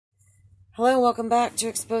Hello, welcome back to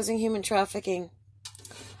Exposing Human Trafficking.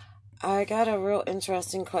 I got a real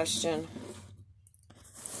interesting question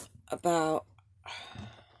about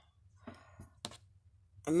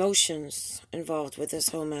emotions involved with this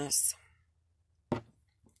whole mess.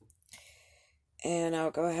 And I'll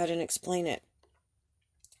go ahead and explain it.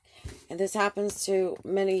 And this happens to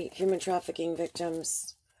many human trafficking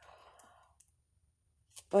victims.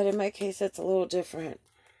 But in my case, it's a little different.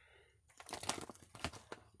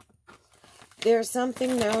 There's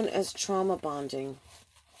something known as trauma bonding,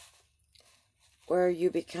 where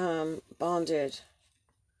you become bonded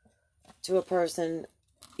to a person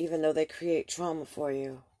even though they create trauma for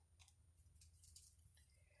you.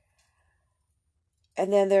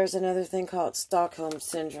 And then there's another thing called Stockholm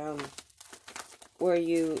syndrome, where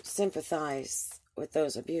you sympathize with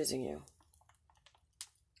those abusing you.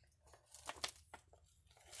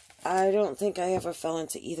 I don't think I ever fell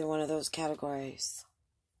into either one of those categories.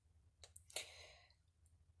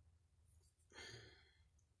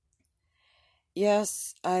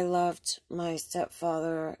 Yes, I loved my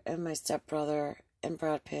stepfather and my stepbrother and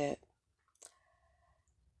Brad Pitt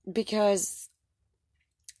because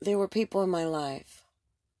they were people in my life.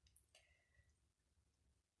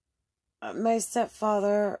 My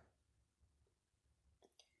stepfather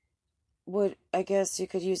would, I guess you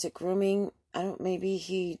could use it, grooming. Maybe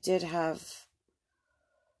he did have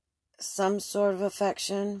some sort of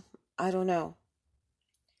affection. I don't know.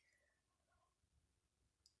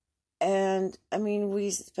 And, we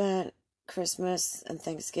spent Christmas and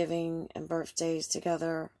Thanksgiving and birthdays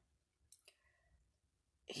together.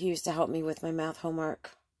 He used to help me with my math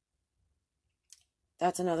homework.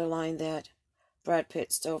 That's another line that Brad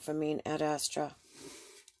Pitt stole from me in Ad Astra.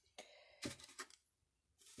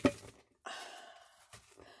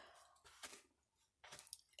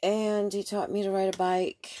 And he taught me to ride a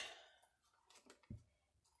bike.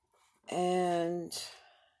 And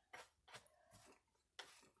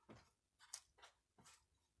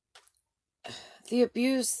the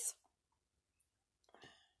abuse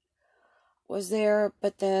was there,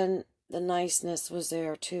 but then the niceness was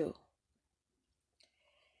there too.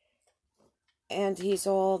 And he's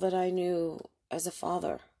all that I knew as a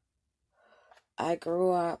father. I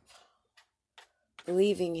grew up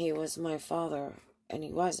believing he was my father, and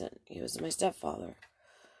he wasn't. He was my stepfather.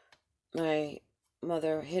 My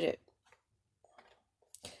mother hid it.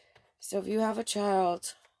 So if you have a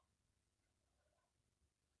child,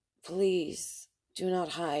 please do not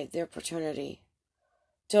hide their paternity.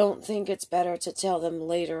 Don't think it's better to tell them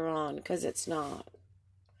later on, because it's not.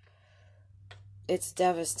 It's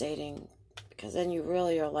devastating, because then you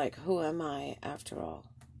really are like, who am I after all?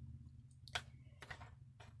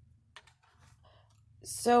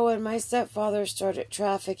 So when my stepfather started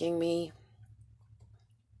trafficking me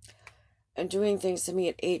and doing things to me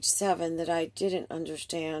at age 7 that I didn't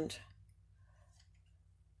understand,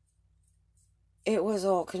 it was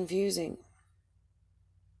all confusing.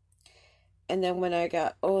 And then when I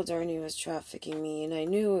got older and he was trafficking me, and I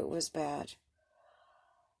knew it was bad,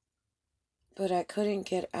 but I couldn't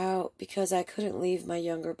get out because I couldn't leave my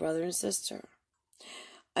younger brother and sister.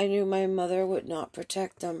 I knew my mother would not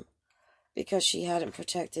protect them because she hadn't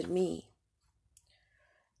protected me.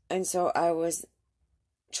 And so I was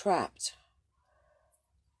trapped.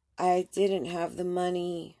 I didn't have the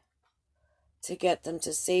money to get them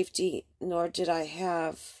to safety, nor did I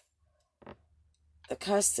have the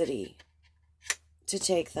custody to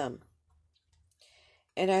take them.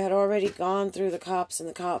 And I had already gone through the cops, and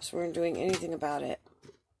the cops weren't doing anything about it.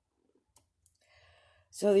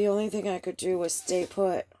 So the only thing I could do was stay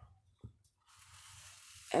put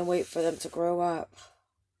and wait for them to grow up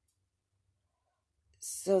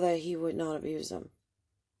so that he would not abuse them.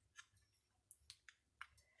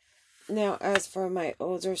 Now, as for my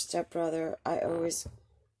older stepbrother, I always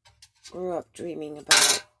grew up dreaming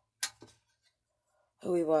about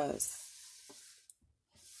who he was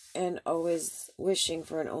and always wishing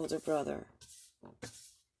for an older brother.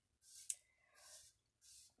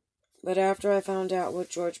 But after I found out what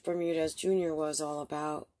George Bermudez Jr. was all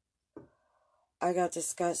about, I got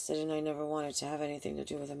disgusted and I never wanted to have anything to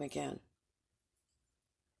do with him again.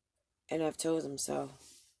 And I've told him so.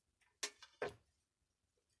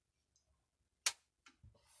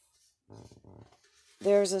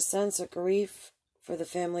 There's a sense of grief for the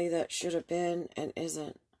family that should have been and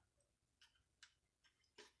isn't.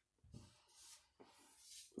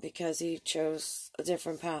 Because he chose a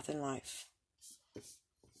different path in life.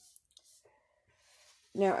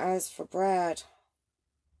 Now, as for Brad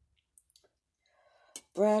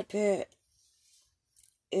Pitt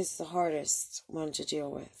is the hardest one to deal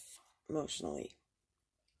with emotionally.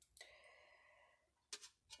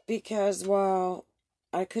 Because while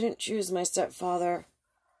I couldn't choose my stepfather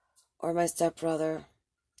or my stepbrother,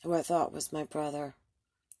 who I thought was my brother,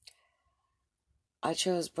 I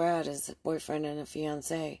chose Brad as a boyfriend and a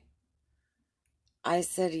fiancé. I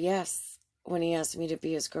said yes when he asked me to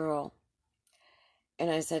be his girl.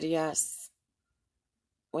 And I said yes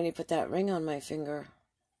when he put that ring on my finger.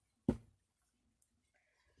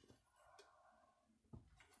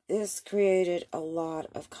 This created a lot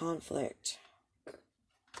of conflict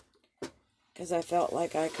because I felt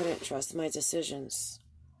like I couldn't trust my decisions.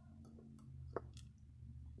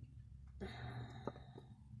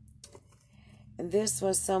 And this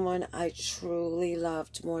was someone I truly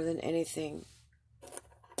loved more than anything.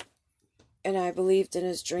 And I believed in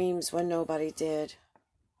his dreams when nobody did.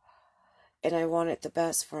 And I wanted the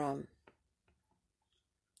best for him.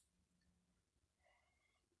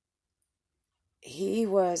 He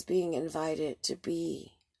was being invited to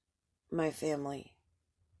be my family.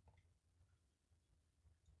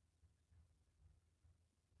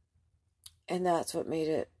 And that's what made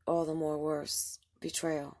it all the more worse.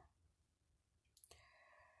 Betrayal.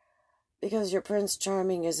 Because your Prince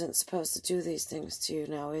Charming isn't supposed to do these things to you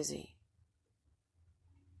now, is he?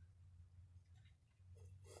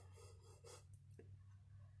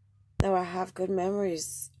 Now, I have good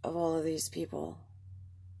memories of all of these people.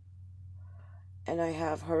 And I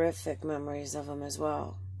have horrific memories of them as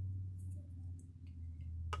well.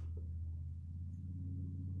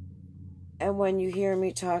 And when you hear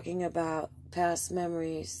me talking about past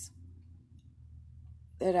memories,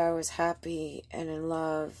 that I was happy and in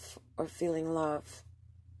love or feeling love,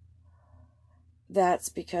 that's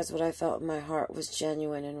because what I felt in my heart was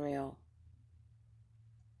genuine and real.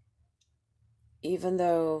 Even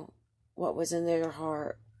though what was in their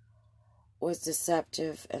heart was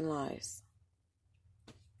deceptive and lies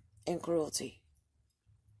and cruelty.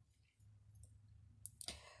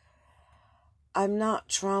 I'm not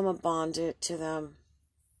trauma bonded to them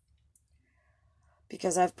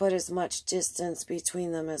because I've put as much distance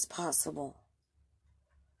between them as possible.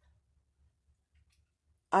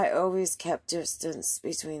 I always kept distance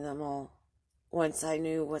between them all once I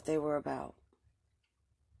knew what they were about.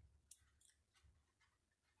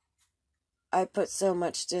 I put so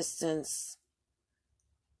much distance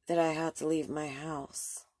that I had to leave my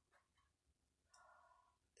house.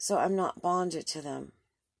 So I'm not bonded to them.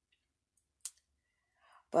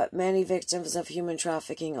 But many victims of human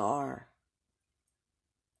trafficking are.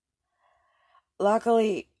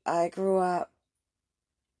 Luckily, I grew up,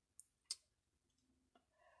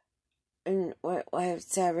 and I would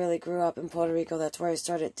say I really grew up in Puerto Rico. That's where I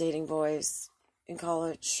started dating boys in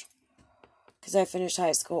college. Because I finished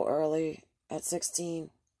high school early at 16.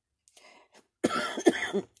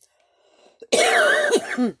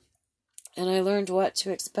 And I learned what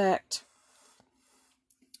to expect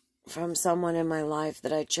from someone in my life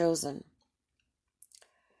that I'd chosen.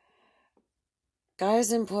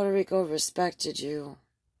 Guys in Puerto Rico respected you.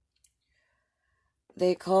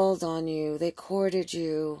 They called on you. They courted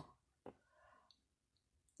you.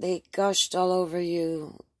 They gushed all over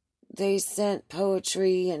you. They sent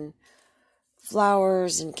poetry and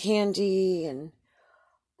flowers and candy and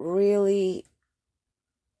really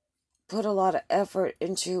put a lot of effort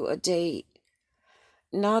into a date.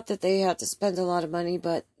 Not that they had to spend a lot of money,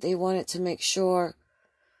 but they wanted to make sure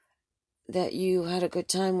that you had a good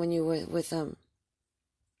time when you were with them.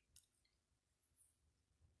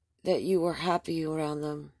 That you were happy around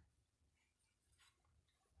them.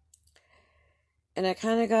 And I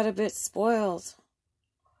kind of got a bit spoiled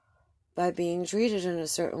by being treated in a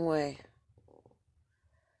certain way.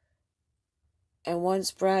 And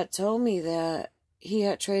once Brad told me that he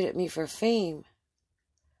had traded me for fame,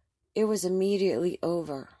 it was immediately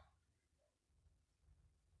over.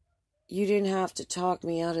 You didn't have to talk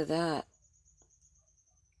me out of that.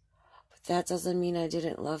 But that doesn't mean I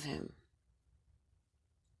didn't love him.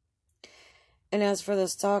 And as for the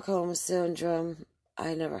Stockholm Syndrome,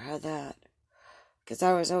 I never had that. Because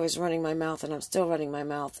I was always running my mouth, and I'm still running my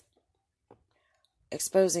mouth,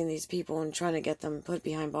 exposing these people and trying to get them put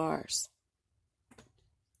behind bars.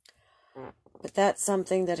 But that's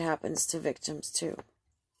something that happens to victims too.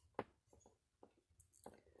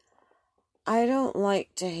 I don't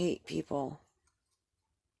like to hate people.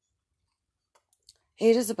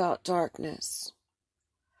 Hate is about darkness.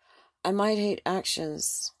 I might hate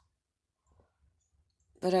actions,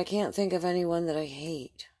 but I can't think of anyone that I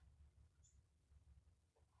hate.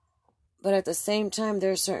 But at the same time,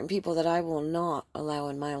 there are certain people that I will not allow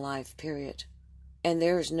in my life, period. And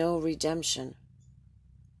there is no redemption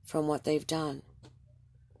from what they've done.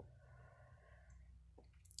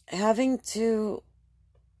 Having to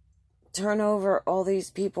turn over all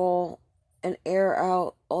these people and air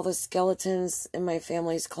out all the skeletons in my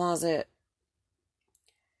family's closet.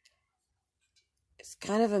 It's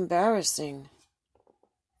kind of embarrassing.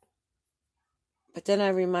 But then I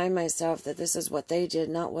remind myself that this is what they did,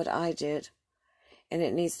 not what I did. And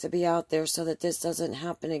it needs to be out there so that this doesn't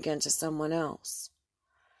happen again to someone else.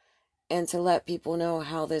 And to let people know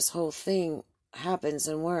how this whole thing happens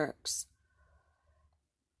and works.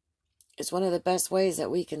 It's one of the best ways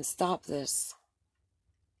that we can stop this.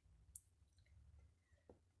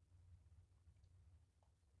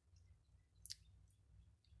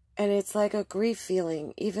 And it's like a grief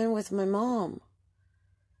feeling, even with my mom.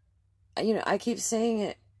 You know, I keep saying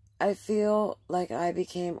it. I feel like I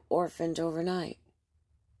became orphaned overnight.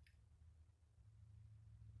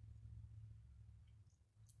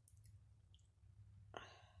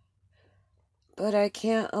 But I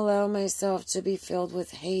can't allow myself to be filled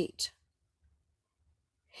with hate.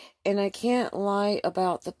 And I can't lie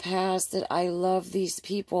about the past that I love these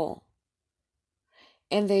people.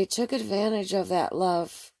 And they took advantage of that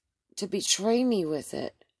love to betray me with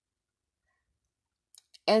it.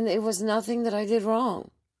 And it was nothing that I did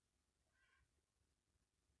wrong.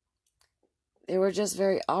 They were just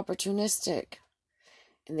very opportunistic.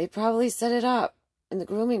 And they probably set it up in the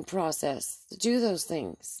grooming process to do those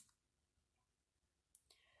things.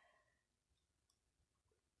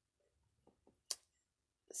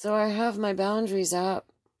 So I have my boundaries up.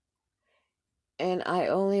 And I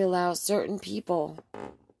only allow certain people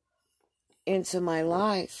into my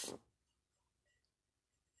life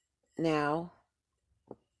now.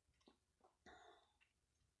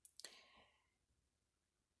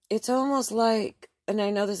 It's almost like, and I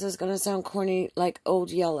know this is going to sound corny, like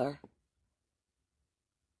Old Yeller.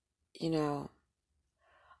 You know,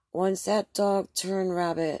 once that dog turned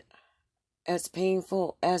rabbit, as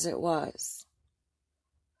painful as it was,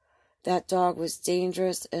 that dog was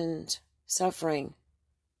dangerous and suffering,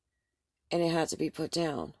 and it had to be put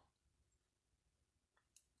down.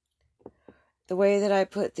 The way that I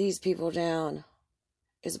put these people down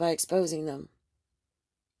is by exposing them.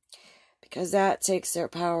 Because that takes their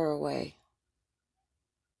power away.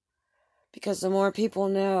 Because the more people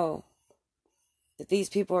know that these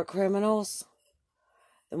people are criminals,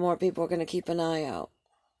 the more people are going to keep an eye out.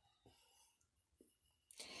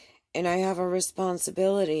 And I have a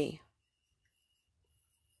responsibility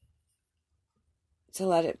to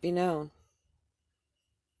let it be known.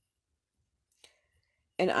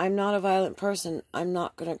 And I'm not a violent person. I'm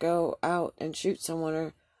not going to go out and shoot someone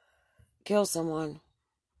or kill someone.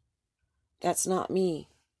 That's not me.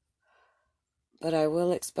 But I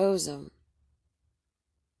will expose them.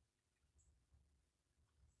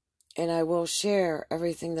 And I will share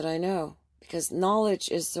everything that I know. Because knowledge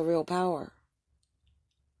is the real power.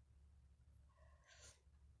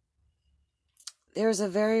 There's a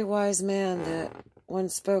very wise man that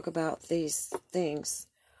once spoke about these things.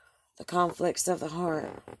 The conflicts of the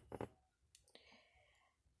heart.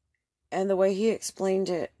 And the way he explained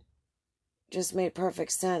it just made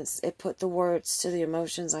perfect sense. It put the words to the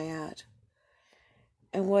emotions I had.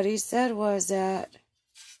 And what he said was that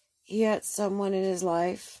he had someone in his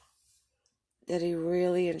life that he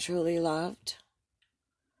really and truly loved.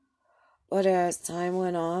 But as time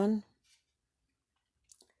went on,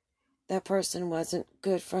 that person wasn't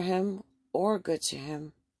good for him or good to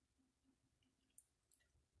him.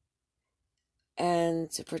 And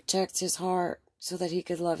to protect his heart so that he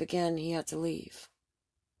could love again, he had to leave.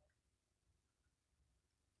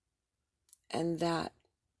 And that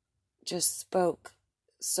just spoke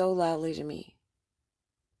so loudly to me.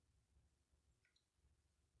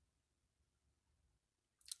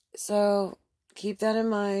 So keep that in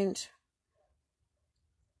mind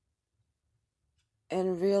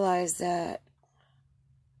and realize that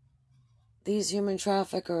these human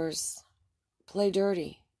traffickers play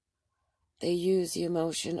dirty. They use the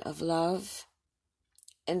emotion of love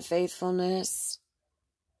and faithfulness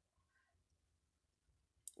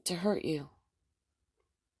to hurt you.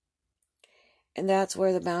 And that's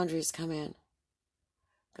where the boundaries come in.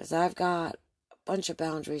 Because I've got a bunch of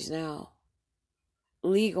boundaries now.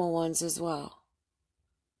 Legal ones as well.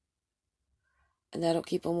 And that'll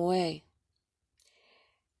keep them away.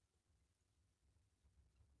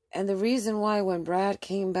 And the reason why when Brad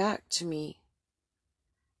came back to me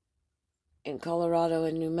in Colorado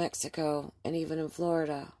and New Mexico and even in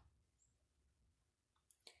Florida,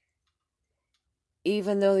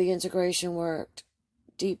 even though the integration worked,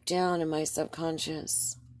 deep down in my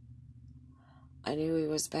subconscious, I knew he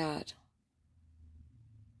was bad.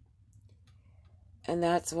 And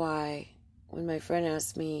that's why when my friend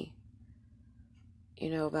asked me,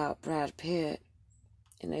 about Brad Pitt,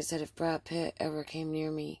 And I said if Brad Pitt ever came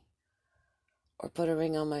near me or put a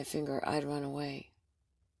ring on my finger, I'd run away.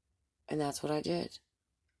 And that's what I did.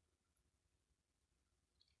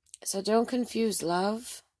 So don't confuse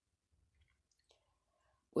love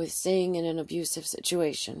with staying in an abusive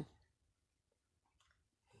situation.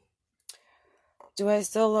 Do I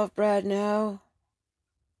still love Brad now?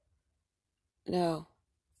 No.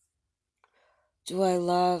 Do I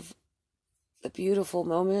love the beautiful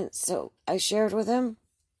moments so I shared with him?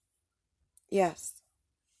 Yes.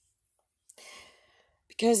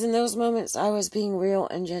 Because in those moments I was being real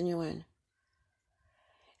and genuine.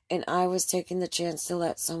 And I was taking the chance to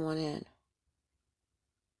let someone in.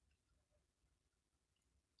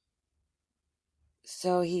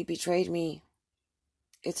 So he betrayed me.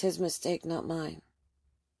 It's his mistake, not mine.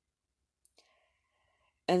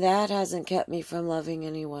 And that hasn't kept me from loving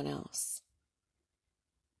anyone else.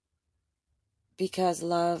 Because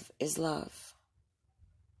love is love.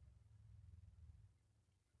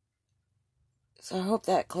 So I hope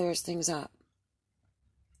that clears things up.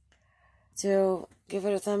 So give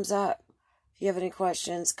it a thumbs up. If you have any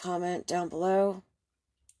questions, comment down below.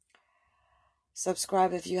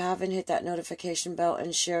 Subscribe if you haven't, hit that notification bell,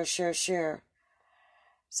 and share,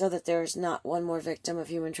 so that there's not one more victim of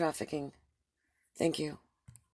human trafficking. Thank you.